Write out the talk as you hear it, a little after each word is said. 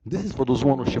This is for those who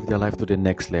want to shift their life to the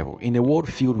next level. In a world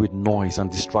filled with noise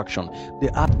and distraction, the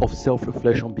art of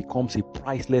self-reflection becomes a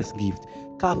priceless gift.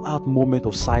 Carve out moments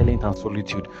of silence and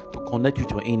solitude to connect with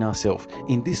your inner self.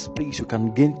 In this space, you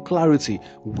can gain clarity,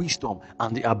 wisdom,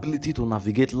 and the ability to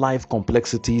navigate life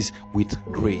complexities with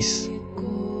grace.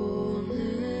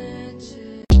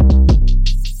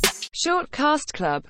 Shortcast Club.